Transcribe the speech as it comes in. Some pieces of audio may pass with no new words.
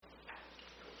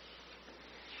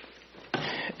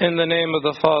In the name of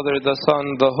the Father, the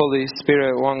Son, the Holy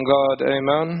Spirit, one God.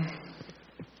 Amen.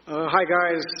 Hi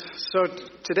guys. So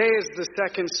today is the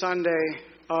second Sunday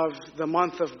of the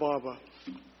month of Baba.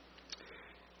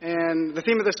 And the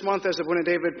theme of this month, as Abuna and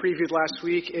David previewed last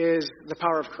week, is the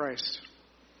power of Christ.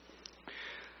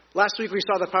 Last week we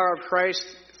saw the power of Christ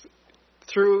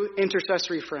through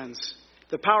intercessory friends,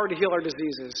 the power to heal our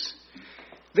diseases.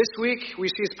 This week we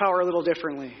see his power a little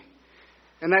differently.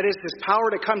 And that is his power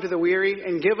to come to the weary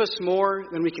and give us more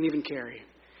than we can even carry.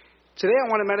 Today I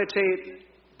want to meditate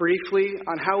briefly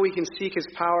on how we can seek his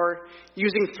power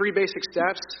using three basic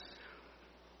steps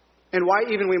and why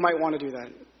even we might want to do that.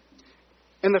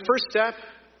 And the first step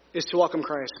is to welcome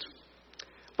Christ.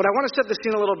 But I want to set the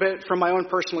scene a little bit from my own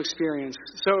personal experience.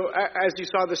 So as you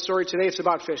saw the story today, it's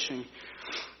about fishing.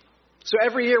 So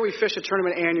every year we fish a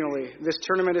tournament annually. This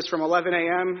tournament is from 11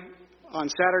 a.m. on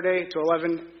Saturday to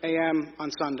 11 a.m. on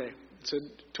Sunday. It's a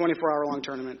 24-hour-long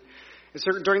tournament. And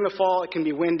so during the fall, it can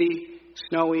be windy,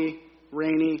 snowy,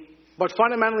 rainy, but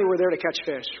fundamentally we're there to catch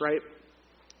fish, right?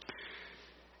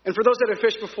 And for those that have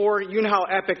fished before, you know how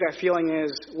epic that feeling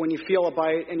is when you feel a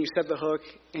bite and you set the hook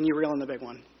and you reel in the big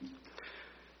one.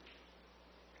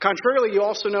 Contrarily, you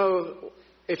also know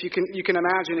if you can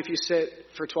imagine if you sit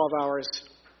for 12 hours,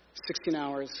 16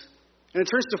 hours, and it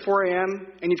turns to 4 a.m.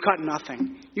 and you've caught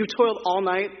nothing. You've toiled all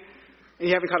night and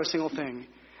you haven't caught a single thing.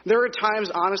 There are times,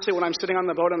 honestly, when I'm sitting on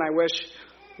the boat and I wish,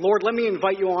 Lord, let me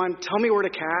invite you on. Tell me where to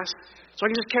cast so I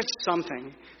can just catch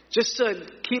something, just to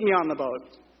keep me on the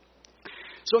boat.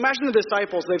 So imagine the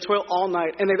disciples. They've toiled all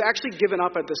night and they've actually given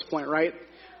up at this point, right?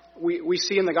 We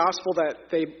see in the gospel that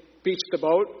they beached the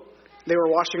boat. They were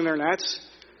washing their nets.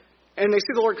 And they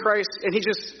see the Lord Christ and he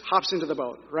just hops into the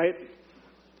boat, right?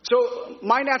 So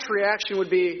my natural reaction would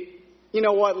be, you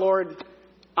know what, Lord,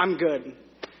 I'm good.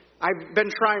 I've been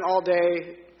trying all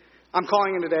day. I'm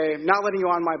calling in today, not letting you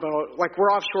on my boat. Like, we're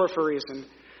offshore for a reason.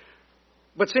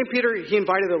 But St. Peter, he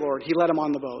invited the Lord. He let him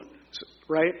on the boat,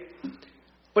 right?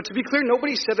 But to be clear,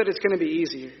 nobody said that it's going to be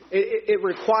easy. It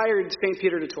required St.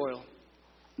 Peter to toil.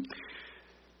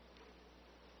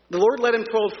 The Lord let him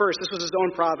toil first. This was his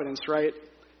own providence, right?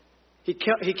 He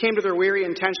came to their weary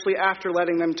intentionally after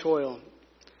letting them toil.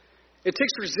 It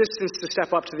takes resistance to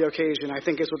step up to the occasion, I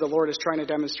think, is what the Lord is trying to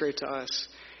demonstrate to us.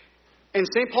 And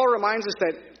St. Paul reminds us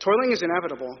that toiling is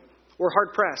inevitable. We're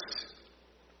hard-pressed.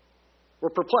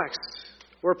 We're perplexed.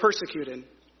 We're persecuted.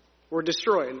 We're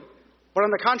destroyed. But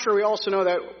on the contrary, we also know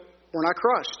that we're not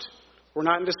crushed. We're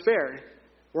not in despair.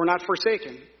 We're not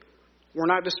forsaken. We're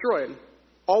not destroyed.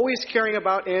 Always carrying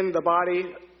in the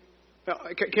body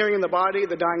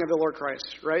the dying of the Lord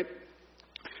Christ, right?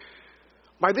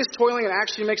 By this toiling, it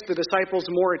actually makes the disciples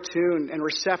more attuned and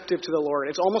receptive to the Lord.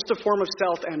 It's almost a form of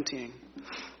self-emptying.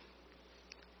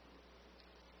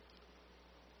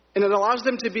 And it allows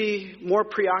them to be more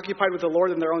preoccupied with the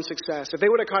Lord than their own success. If they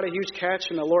would have caught a huge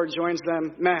catch and the Lord joins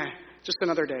them, just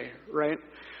another day, right?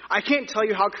 I can't tell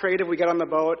you how creative we get on the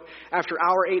boat after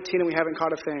hour 18 and we haven't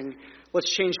caught a thing.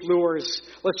 Let's change lures.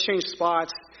 Let's change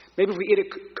spots. Maybe if we eat a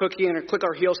cookie and click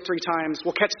our heels 3 times,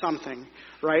 we'll catch something,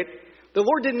 right? The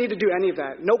Lord didn't need to do any of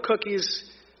that. No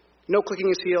cookies, no clicking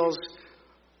his heels.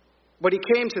 But he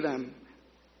came to them,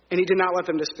 and he did not let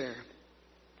them despair.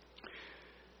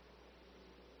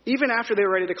 Even after they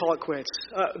were ready to call it quits.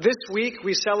 This week,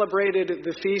 we celebrated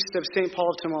the feast of St. Paul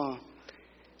of Tamar.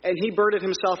 And he burdened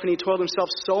himself and he toiled himself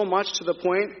so much to the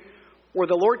point where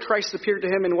the Lord Christ appeared to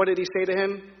him, and what did he say to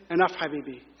him? Enough,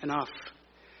 Habibi, enough.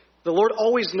 The Lord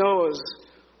always knows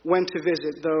when to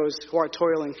visit those who are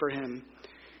toiling for him.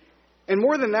 And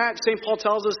more than that, St. Paul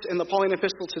tells us in the Pauline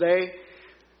epistle today,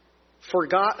 for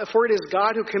it is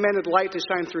God who commanded light to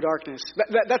shine through darkness.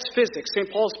 That's physics. St.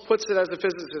 Paul puts it as a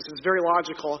physicist. It's very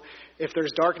logical. If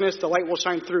there's darkness, the light will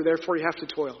shine through. Therefore, you have to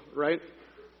toil, right?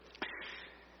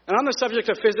 And on the subject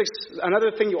of physics,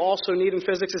 another thing you also need in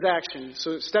physics is action.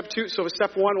 So step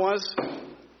 1 was,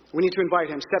 we need to invite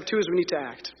him. Step 2 is we need to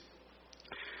act.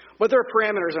 But there are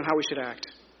parameters on how we should act.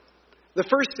 The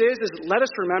first is let us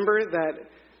remember that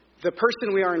the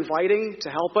person we are inviting to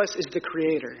help us is the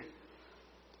Creator.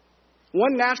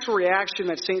 One natural reaction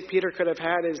that St. Peter could have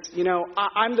had is,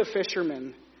 I'm the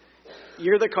fisherman.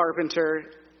 You're the carpenter.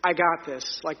 I got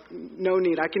this. Like, no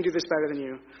need. I can do this better than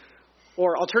you.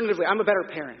 Or alternatively, I'm a better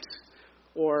parent.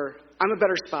 Or I'm a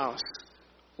better spouse.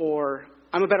 Or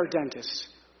I'm a better dentist.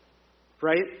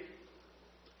 Right?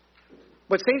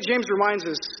 But St. James reminds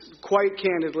us quite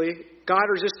candidly, God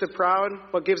resists the proud,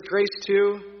 but gives grace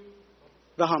to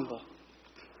the humble.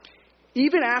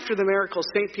 Even after the miracle,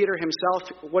 St. Peter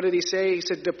himself, what did he say? He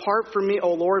said, "Depart from me,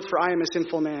 O Lord, for I am a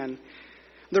sinful man."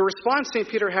 The response St.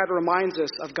 Peter had reminds us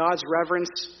of God's reverence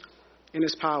in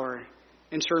his power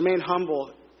and to remain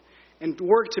humble and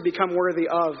work to become worthy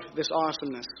of this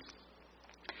awesomeness.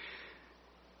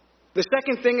 The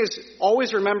second thing is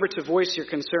always remember to voice your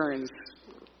concerns.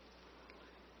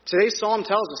 Today's psalm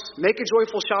tells us, make a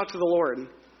joyful shout to the Lord.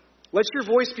 Let your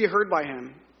voice be heard by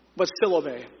him, but still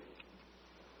obey.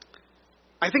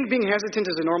 I think being hesitant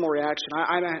is a normal reaction.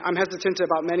 I'm hesitant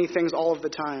about many things all of the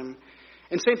time.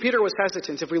 And St. Peter was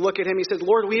hesitant. If we look at him, he says,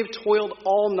 Lord, we have toiled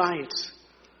all night.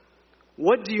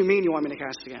 What do you mean you want me to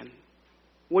cast again?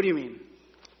 What do you mean?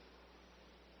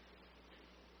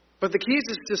 But the key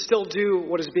is to still do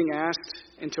what is being asked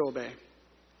and to obey.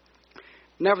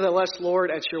 Nevertheless,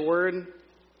 Lord, at your word,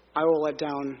 I will let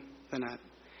down the net.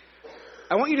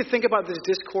 I want you to think about this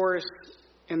discourse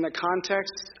in the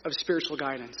context of spiritual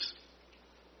guidance.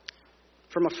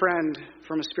 From a friend,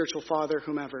 from a spiritual father,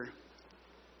 whomever.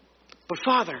 But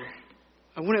Father,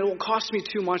 it will cost me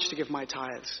too much to give my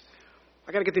tithes.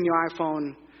 I got to get the new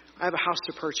iPhone. I have a house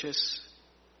to purchase.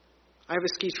 I have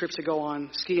a ski trip to go on,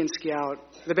 ski in, ski out,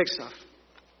 the big stuff.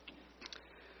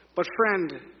 But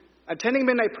friend, attending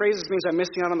midnight praises means I'm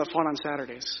missing out on the fun on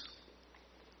Saturdays.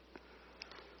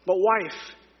 But wife,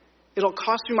 it'll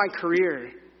cost me my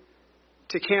career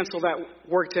to cancel that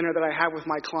work dinner that I have with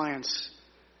my clients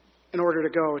in order to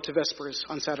go to Vespers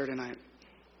on Saturday night.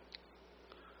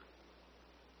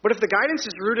 But if the guidance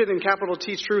is rooted in capital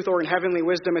T truth or in heavenly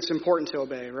wisdom, it's important to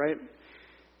obey, right?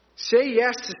 Say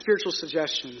yes to spiritual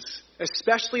suggestions,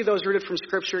 especially those rooted from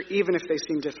Scripture, even if they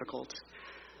seem difficult.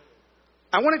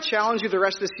 I want to challenge you the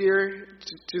rest of this year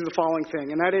to do the following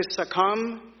thing, and that is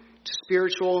succumb to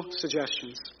spiritual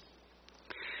suggestions.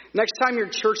 Next time your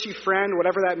churchy friend,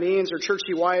 whatever that means, or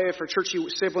churchy wife, or churchy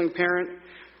sibling parent,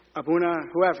 Abuna,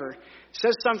 whoever,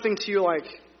 says something to you like,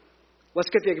 let's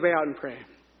get the Agbe out and pray.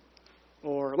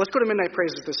 Or let's go to midnight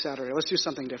praises this Saturday. Let's do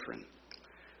something different.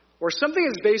 Or something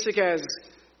as basic as,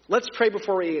 let's pray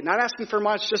before we eat. Not asking for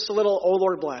much, just a little, oh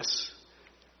Lord bless.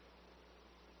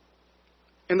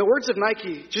 In the words of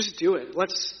Nike, just do it.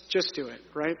 Let's just do it,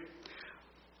 right?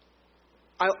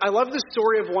 I love the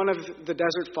story of one of the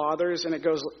Desert Fathers, and it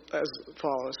goes as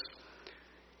follows.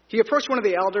 He approached one of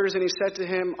the elders, and he said to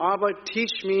him, Abba,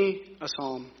 teach me a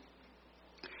psalm.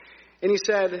 And he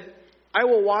said, I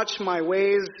will watch my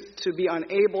ways to be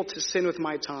unable to sin with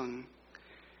my tongue.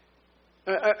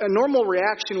 A normal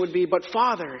reaction would be, but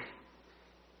Father,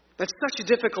 that's such a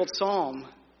difficult psalm.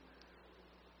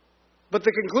 But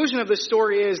the conclusion of this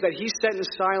story is that he sat in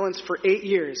silence for 8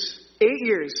 years. 8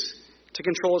 years to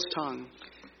control his tongue.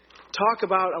 Talk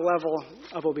about a level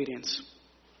of obedience.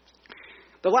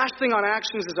 The last thing on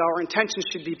actions is our intentions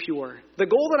should be pure. The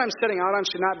goal that I'm setting out on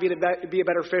should not be to be a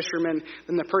better fisherman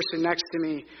than the person next to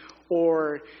me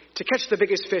or to catch the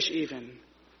biggest fish even.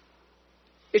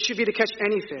 It should be to catch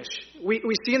any fish. We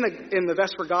see in the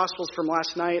Vesper Gospels from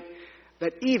last night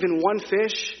that even one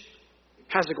fish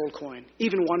has a gold coin.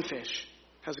 Even one fish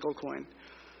has a gold coin.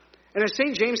 And as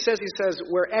St. James says, he says,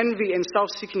 where envy and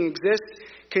self-seeking exist,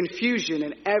 confusion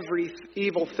and every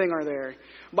evil thing are there.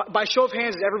 By show of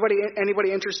hands, is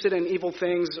anybody interested in evil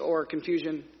things or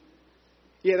confusion?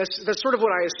 Yeah, that's sort of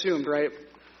what I assumed, right?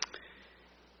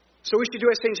 So we should do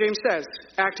as St. James says,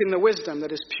 act in the wisdom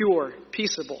that is pure,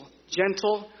 peaceable,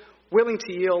 gentle, willing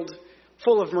to yield,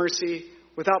 full of mercy,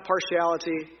 without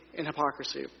partiality and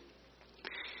hypocrisy.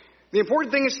 The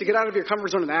important thing is to get out of your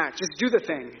comfort zone and act. Just do the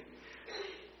thing.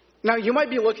 Now, you might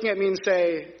be looking at me and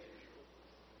say,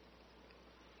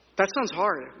 that sounds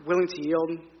hard. Willing to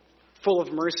yield, full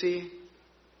of mercy.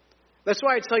 That's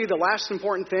why I tell you the last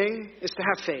important thing is to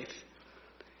have faith.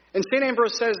 And St.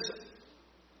 Ambrose says,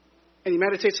 and he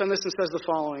meditates on this and says the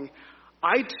following,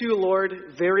 I too,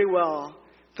 Lord, very well,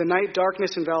 the night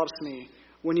darkness envelops me,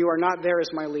 when you are not there as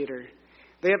my leader.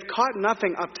 They have caught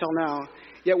nothing up till now,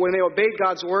 yet when they obeyed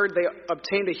God's word, they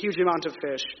obtained a huge amount of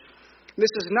fish. This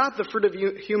is not the fruit of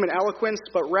human eloquence,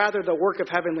 but rather the work of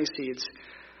heavenly seeds.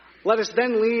 Let us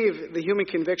then leave the human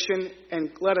conviction and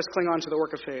let us cling on to the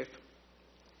work of faith.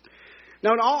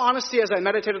 Now, in all honesty, as I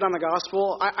meditated on the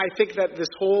gospel, I think that this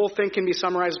whole thing can be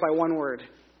summarized by one word.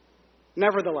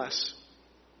 Nevertheless.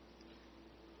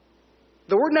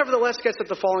 The word nevertheless gets at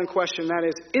the following question, that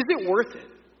is it worth it?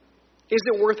 Is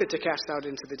it worth it to cast out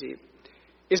into the deep?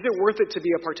 Is it worth it to be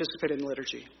a participant in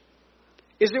liturgy?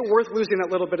 Is it worth losing that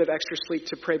little bit of extra sleep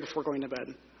to pray before going to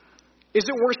bed? Is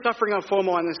it worth suffering on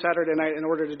FOMO on this Saturday night in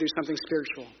order to do something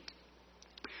spiritual?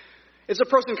 It's a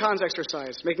pros and cons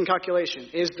exercise, making calculation.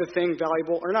 Is the thing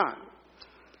valuable or not?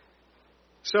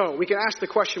 So we can ask the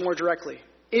question more directly.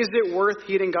 Is it worth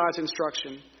heeding God's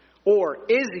instruction? Or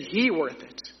is he worth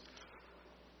it?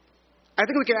 I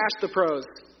think we can ask the pros.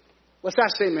 Let's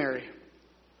ask St. Mary.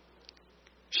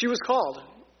 She was called,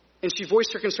 and she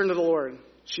voiced her concern to the Lord.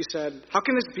 She said, "How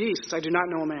can this be, since I do not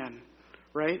know a man?"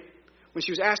 Right? When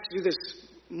she was asked to do this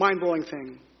mind-blowing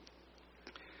thing,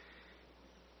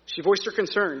 she voiced her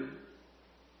concern,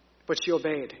 but she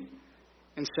obeyed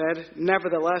and said,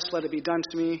 "Nevertheless, let it be done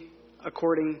to me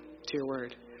according to your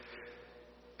word."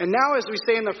 And now, as we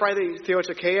say in the Friday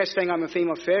Theotokea, staying on the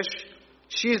theme of fish,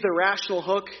 she is the rational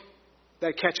hook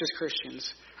that catches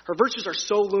Christians. Her virtues are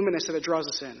so luminous that it draws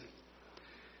us in.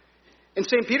 And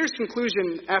St. Peter's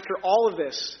conclusion after all of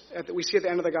this, that we see at the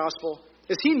end of the gospel,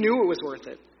 is he knew it was worth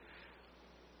it.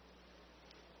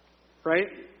 Right?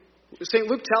 St.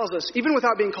 Luke tells us, even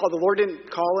without being called, the Lord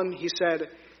didn't call him. He said,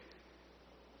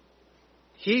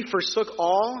 he forsook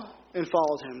all and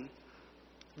followed him.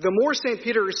 The more St.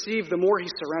 Peter received, the more he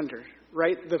surrendered.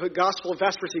 Right? The gospel of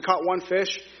Vespers, he caught one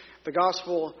fish. The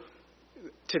gospel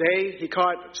today, he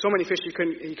caught so many fish he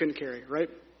couldn't carry. Right?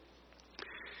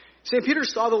 St. Peter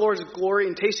saw the Lord's glory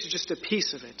and tasted just a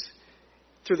piece of it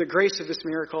through the grace of this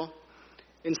miracle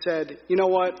and said, "You know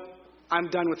what? I'm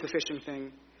done with the fishing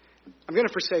thing. I'm going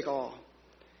to forsake all."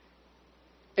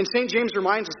 And St. James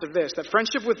reminds us of this, that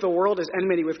friendship with the world is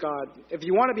enmity with God. If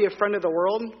you want to be a friend of the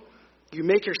world, you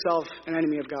make yourself an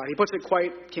enemy of God. He puts it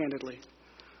quite candidly.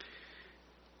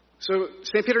 So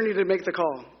St. Peter needed to make the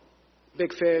call.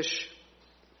 Big fish,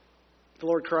 the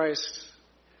Lord Christ.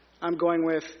 I'm going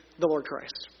with the Lord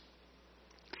Christ.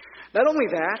 Not only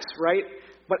that, right,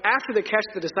 but after the catch,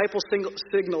 the disciples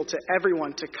signal to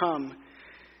everyone to come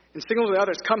and signal to the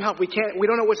others, "Come help. We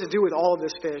don't know what to do with all of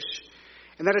this fish."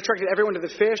 And that attracted everyone to the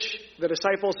fish, the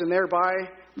disciples, and thereby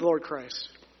the Lord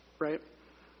Christ, right?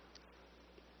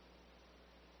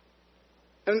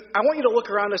 And I want you to look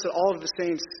around us at all of the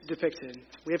saints depicted.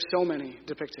 We have so many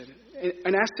depicted.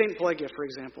 And ask St. Pelagia, for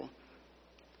example,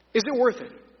 is it worth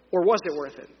it? Or was it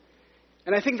worth it?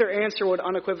 And I think their answer would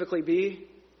unequivocally be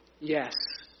yes.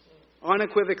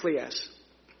 Unequivocally yes.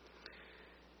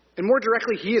 And more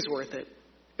directly, he is worth it.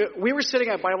 We were sitting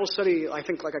at Bible study, I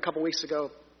think like a couple weeks ago,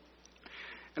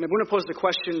 and I'm going to pose the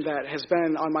question that has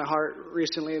been on my heart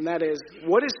recently, and that is,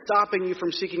 what is stopping you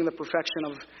from seeking the perfection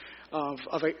of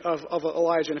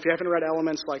Elijah? And if you haven't read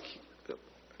Elements, like,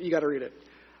 you got to read it.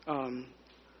 And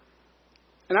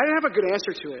I didn't have a good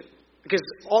answer to it, because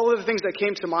all of the things that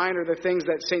came to mind are the things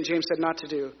that St. James said not to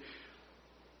do.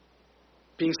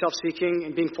 Being self-seeking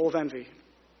and being full of envy.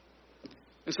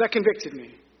 And so that convicted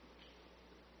me.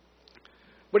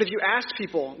 But if you ask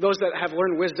people, those that have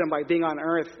learned wisdom by being on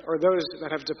earth, or those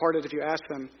that have departed, if you ask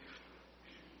them,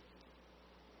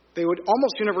 they would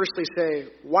almost universally say,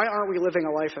 "Why aren't we living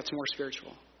a life that's more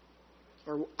spiritual?"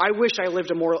 Or, "I wish I lived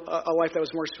a life that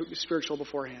was more spiritual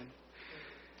beforehand."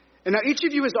 And now each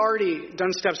of you has already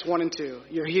done steps 1 and 2.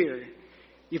 You're here.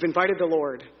 You've invited the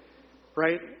Lord,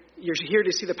 right? You're here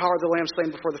to see the power of the Lamb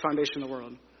slain before the foundation of the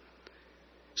world.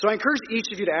 So I encourage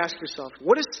each of you to ask yourself,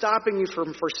 what is stopping you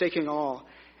from forsaking all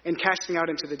and casting out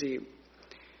into the deep?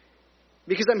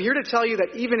 Because I'm here to tell you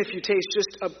that even if you taste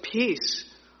just a piece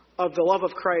of the love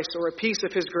of Christ or a piece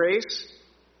of his grace,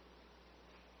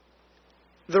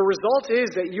 the result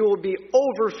is that you will be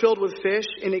overfilled with fish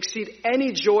and exceed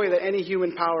any joy that any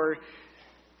human power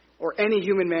or any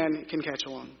human man can catch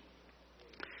alone.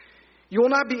 You will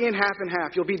not be in half and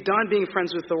half. You'll be done being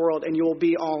friends with the world, and you will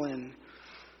be all in.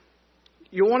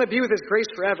 You'll want to be with his grace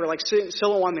forever, like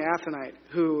Silouan the Athonite,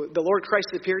 who the Lord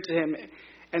Christ appeared to him,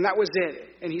 and that was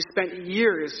it. And he spent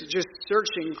years just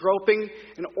searching, groping,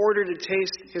 in order to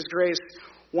taste his grace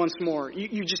once more.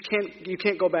 You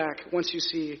can't go back once you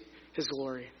see his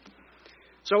glory.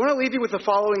 So I want to leave you with the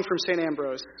following from St.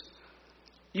 Ambrose.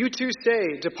 "You too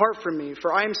say, 'Depart from me,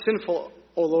 for I am sinful,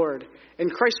 O Lord,' and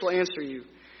Christ will answer you.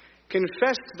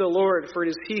 Confess to the Lord, for it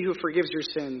is he who forgives your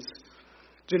sins.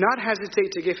 Do not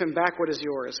hesitate to give him back what is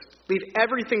yours. Leave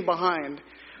everything behind,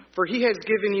 for he has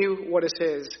given you what is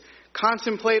his.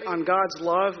 Contemplate on God's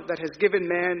love that has given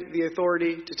man the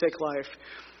authority to take life.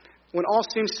 When all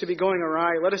seems to be going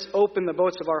awry, let us open the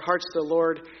boats of our hearts to the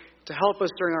Lord to help us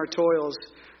during our toils,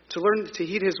 to learn to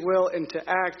heed his will and to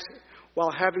act while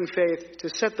having faith, to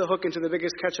set the hook into the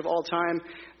biggest catch of all time,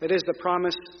 that is the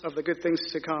promise of the good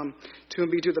things to come. To him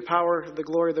be due the power, the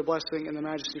glory, the blessing, and the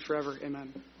majesty forever.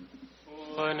 Amen."